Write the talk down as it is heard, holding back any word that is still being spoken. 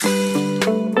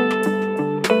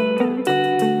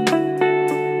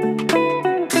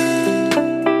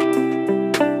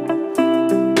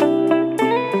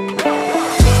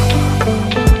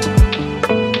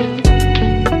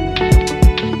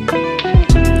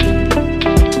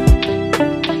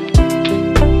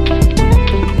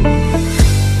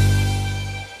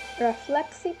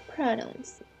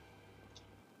pronouns.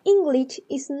 English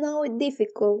is not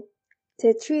difficult.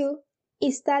 The truth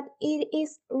is that it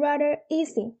is rather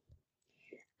easy.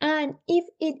 And if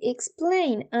it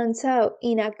explained and taught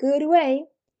in a good way,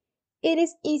 it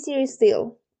is easier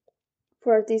still.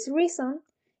 For this reason,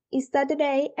 is that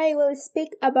today I will speak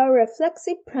about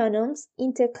reflexive pronouns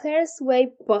in the clearest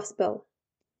way possible.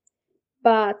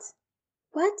 But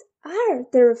what are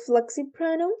the reflexive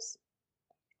pronouns?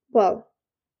 Well,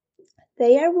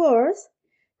 they are words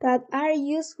that are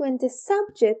used when the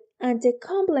subject and the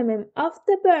complement of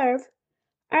the verb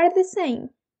are the same.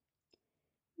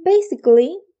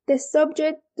 Basically, the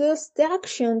subject does the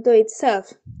action to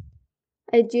itself.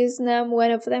 I just named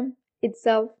one of them,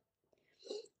 itself.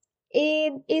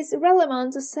 It is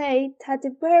relevant to say that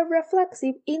the verb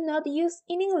reflexive is not used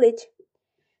in English.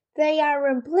 They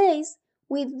are replaced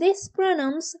with these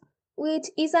pronouns, which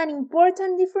is an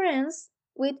important difference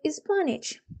with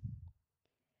Spanish.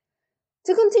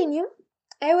 To continue,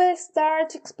 I will start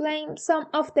to explain some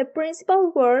of the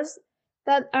principal words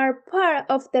that are part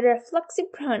of the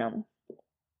reflexive pronoun.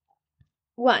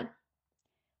 1.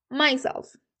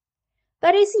 Myself.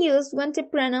 That is used when the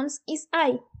pronoun is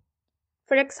I.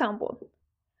 For example,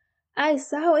 I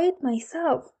saw it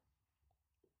myself.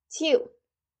 2.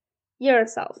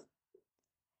 Yourself.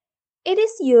 It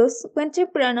is used when the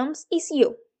pronoun is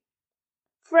you.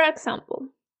 For example,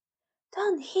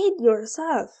 don't hit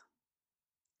yourself.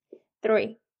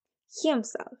 3.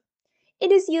 Himself.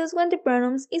 It is used when the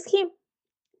pronoun is him.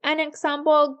 An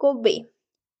example could be,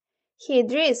 he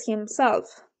dressed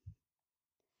himself.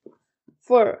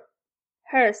 4.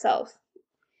 Herself.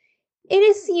 It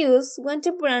is used when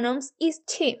the pronoun is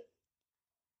she.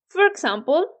 For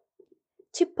example,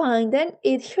 she painted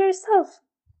it herself.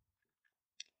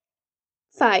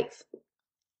 5.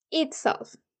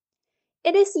 Itself.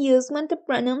 It is used when the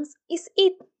pronoun is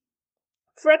it.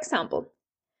 For example,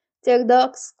 the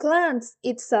dog cleans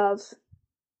itself.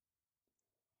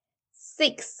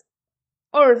 6.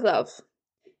 Ourself.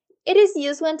 It is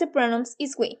used when the pronoun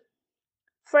is we.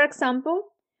 For example,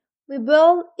 we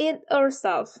build it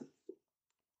ourselves.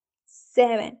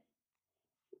 7.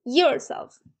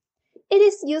 Yourself. It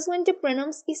is used when the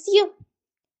pronoun is you,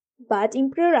 but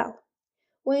in plural,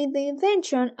 with the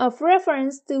intention of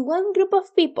reference to one group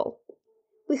of people,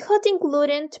 without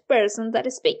including the person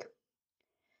that speak.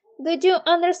 Do you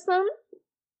understand?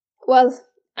 Well,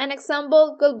 an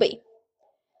example could be,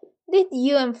 did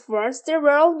you enforce the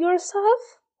rule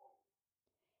yourself?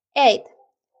 8.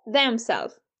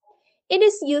 Themselves. It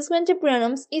is used when the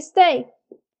pronoun is they.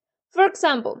 For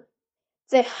example,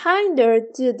 they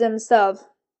hindered to themselves.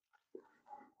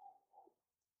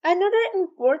 Another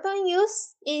important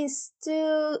use is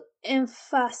to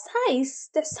emphasize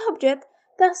the subject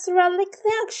that's like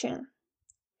the action.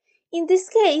 In this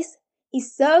case,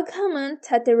 it's so common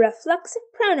that the reflexive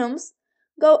pronouns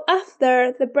go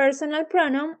after the personal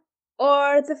pronoun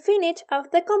or the finish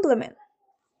of the complement.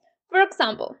 For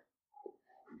example,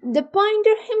 the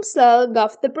painter himself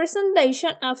gave the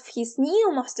presentation of his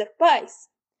new masterpiece.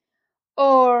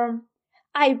 Or,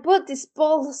 I put this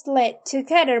puzzle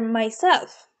together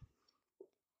myself.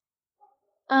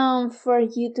 For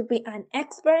you to be an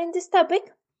expert in this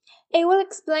topic, I will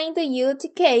explain to you the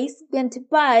case when the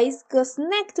bias goes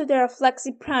next to the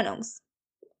reflexive pronouns.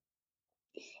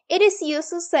 It is used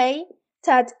to say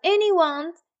that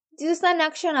anyone does an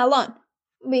action alone,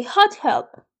 without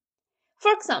help.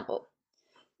 For example,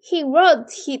 he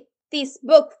wrote this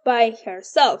book by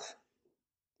herself.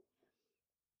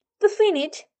 To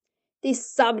finish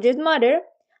this subject matter,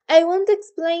 I want to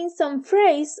explain some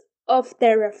phrases of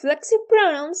the reflexive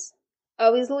pronouns,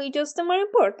 obviously just the more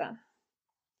important.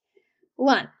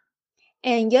 1.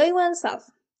 Enjoy oneself.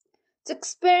 To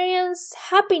experience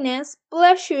happiness,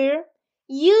 pleasure,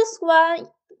 use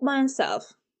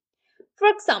oneself. For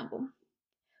example,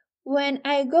 when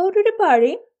I go to the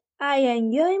party, I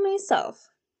enjoy myself.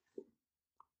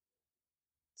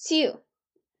 2.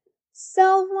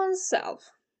 Serve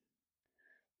oneself.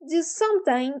 Do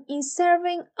something in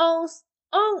serving one's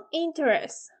own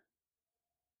interests.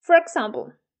 For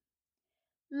example,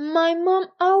 my mom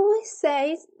always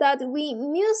says that we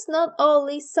must not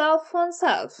only serve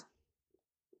oneself.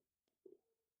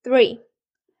 3.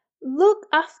 Look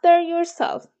after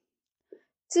yourself.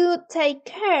 To take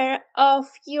care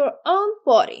of your own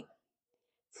body.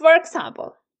 For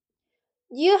example,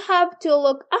 you have to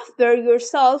look after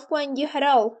yourself when you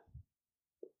are old.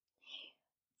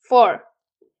 4.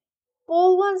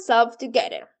 Pull oneself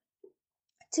together.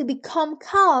 To become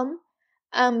calm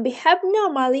and behave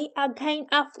normally again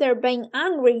after being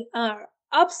angry or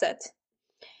upset.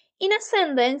 In a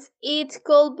sentence, it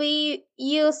could be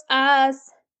used as,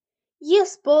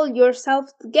 Just pull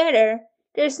yourself together.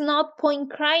 There's no point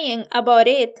crying about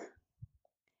it.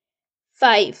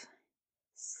 5.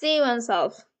 See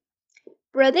oneself.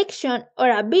 Prediction or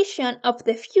a vision of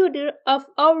the future of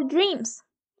our dreams.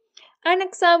 An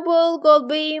example could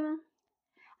be,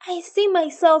 I see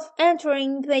myself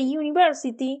entering the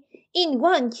university in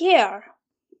 1 year.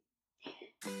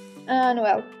 And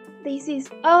well, this is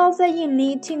all that you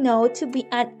need to know to be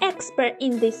an expert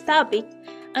in this topic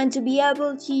and to be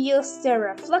able to use the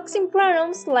reflexive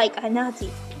pronouns like a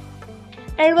native.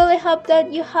 I really hope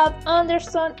that you have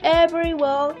understood every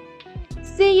well.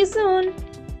 See you soon!